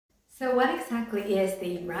So what exactly is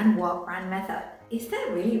the run, walk, run method? Is that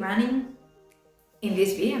really running? In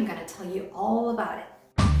this video, I'm gonna tell you all about it.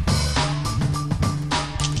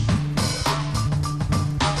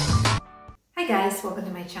 Hi guys, welcome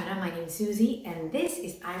to my channel. My name is Susie and this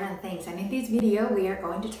is I Run Things. And in this video, we are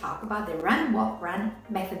going to talk about the run, walk, run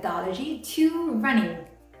methodology to running.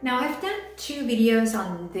 Now, I've done 2 videos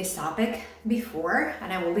on this topic before,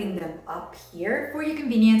 and I will link them up here for your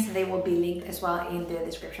convenience, and they will be linked as well in the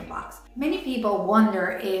description box. Many people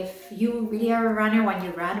wonder if you really are a runner when you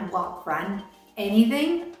run, walk, run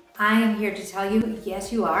anything. I am here to tell you,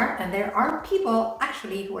 yes, you are. And there are people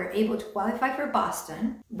actually who are able to qualify for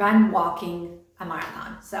Boston, run, walking a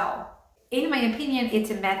marathon. So in my opinion, it's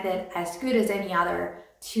a method as good as any other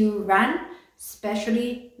to run,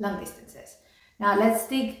 especially long distances. Now let's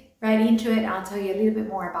dig right into it and I'll tell you a little bit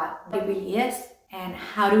more about what it really is and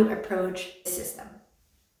how to approach the system.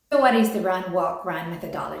 So what is the run, walk, run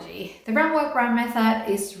methodology? The run, walk, run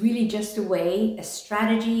method is really just a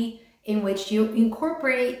strategy in which you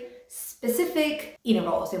incorporate specific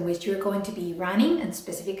intervals in which you're going to be running and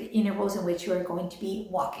specific intervals in which you're going to be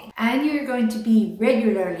walking. And you're going to be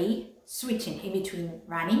regularly switching in between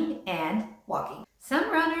running and walking. Some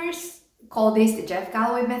runners call this the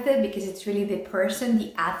Galloway method because it's really the person,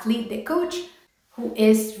 the athlete, the coach who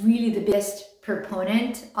is really the best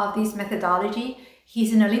proponent of this methodology.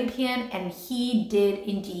 He's an Olympian and he did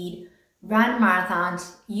indeed run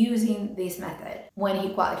marathons using this method when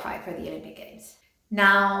he qualified for the Olympic Games.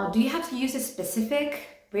 Now, do you have to use a specific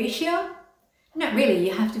ratio? Not really.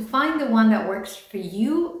 You have to find the one that works for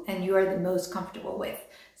you and you are the most comfortable with.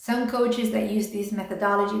 Some coaches that use this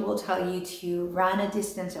methodology will tell you to run a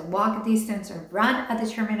distance or walk a distance or run a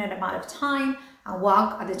determinate amount of time and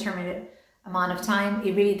walk a determinate amount of time.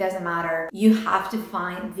 It really doesn't matter. You have to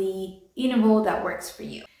find the interval that works for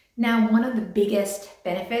you. Now, one of the biggest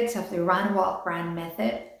benefits of the run, walk, run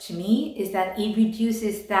method to me is that it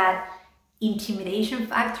reduces that intimidation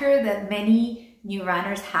factor that many new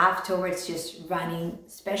runners have towards just running,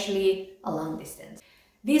 especially a long distance.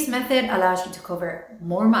 This method allows you to cover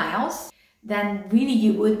more miles than really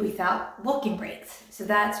you would without walking breaks. So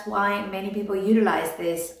that's why many people utilize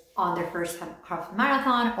this on their first half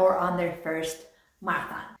marathon or on their first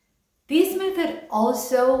marathon. This method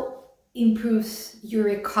also improves your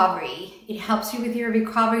recovery. It helps you with your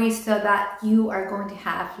recovery so that you are going to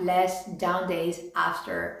have less down days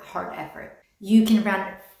after hard effort. You can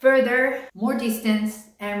run further, more distance,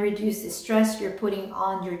 and reduce the stress you're putting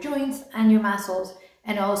on your joints and your muscles,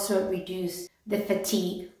 and also reduce the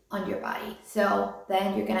fatigue on your body. So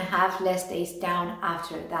then you're gonna have less days down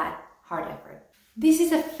after that hard effort. This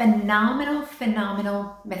is a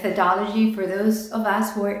phenomenal methodology for those of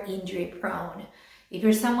us who are injury prone. If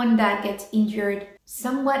you're someone that gets injured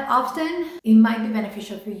somewhat often, it might be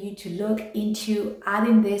beneficial for you to look into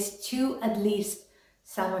adding this to at least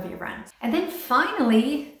some of your runs. And then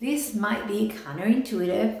finally, this might be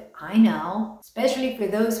counterintuitive, I know, especially for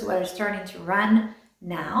those who are starting to run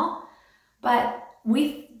now, but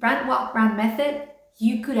with run, walk, run method,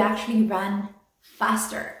 you could actually run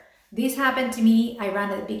faster. This happened to me. I ran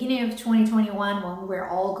at the beginning of 2021 when we were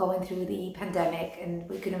all going through the pandemic and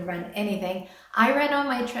we couldn't run anything. I ran on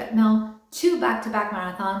my treadmill 2 back-to-back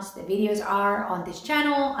marathons. The videos are on this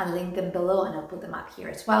channel. I'll link them below and I'll put them up here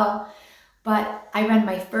as well. But I ran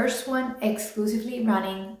my first one exclusively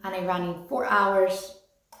running and I ran in 4 hours,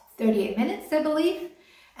 38 minutes, I believe.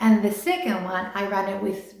 And the second one, I ran it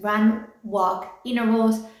with run, walk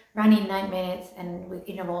intervals, running 9 minutes and with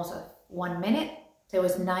intervals of 1 minute. So it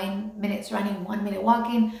was 9 minutes running, 1 minute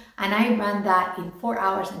walking, and I ran that in 4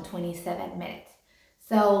 hours and 27 minutes.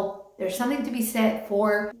 So there's something to be said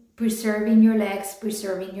for preserving your legs,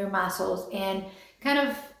 preserving your muscles, and kind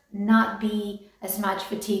of not be as much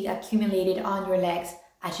fatigue accumulated on your legs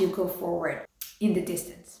as you go forward in the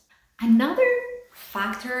distance. Another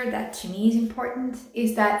factor that to me is important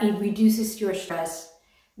is that it reduces your stress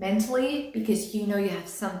mentally because you know you have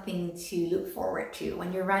something to look forward to.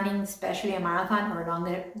 When you're running, especially a marathon or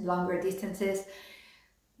longer distances,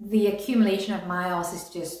 the accumulation of miles is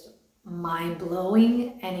just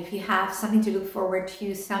mind-blowing. And if you have something to look forward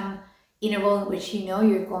to, some interval in which you know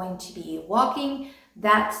you're going to be walking,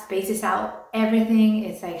 that spaces out everything.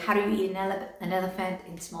 It's like, how do you eat an elephant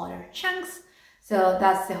in smaller chunks? So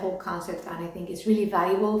that's the whole concept, and I think it's really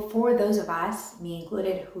valuable for those of us, me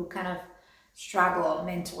included, who kind of struggle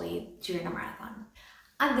mentally during a marathon.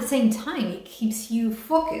 At the same time, it keeps you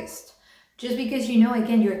focused. Just because you know,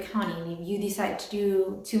 again, you're counting. If you decide to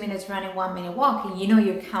do 2 minutes running, 1 minute walking, you know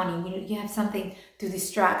you're counting. You have something to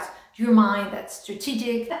distract your mind that's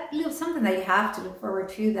strategic, that little something that you have to look forward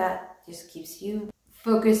to that just keeps you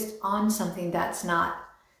focused on something that's not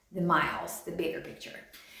the miles, the bigger picture.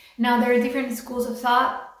 Now, there are different schools of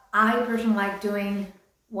thought. I personally like doing,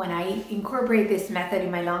 when I incorporate this method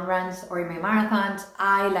in my long runs or in my marathons,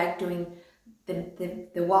 I like doing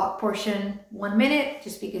the walk portion 1 minute,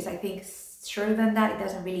 just because I think shorter than that, it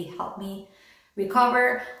doesn't really help me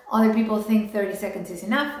recover. Other people think 30 seconds is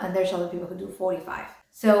enough, and there's other people who do 45.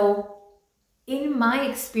 So in my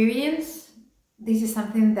experience, this is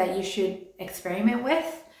something that you should experiment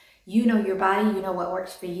with. You know your body, you know what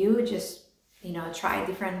works for you. Just, try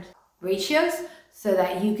different ratios so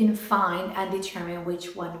that you can find and determine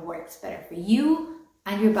which one works better for you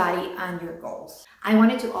and your body and your goals. I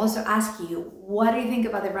wanted to also ask you, what do you think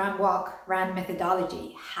about the run, walk, run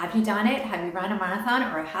methodology? Have you done it? Have you run a marathon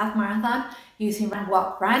or a half marathon using run,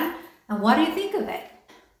 walk, run? And what do you think of it?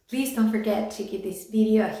 Please don't forget to give this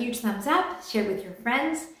video a huge thumbs up, share with your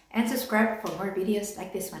friends, and subscribe for more videos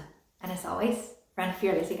like this one. And as always, run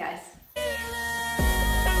fearlessly, guys.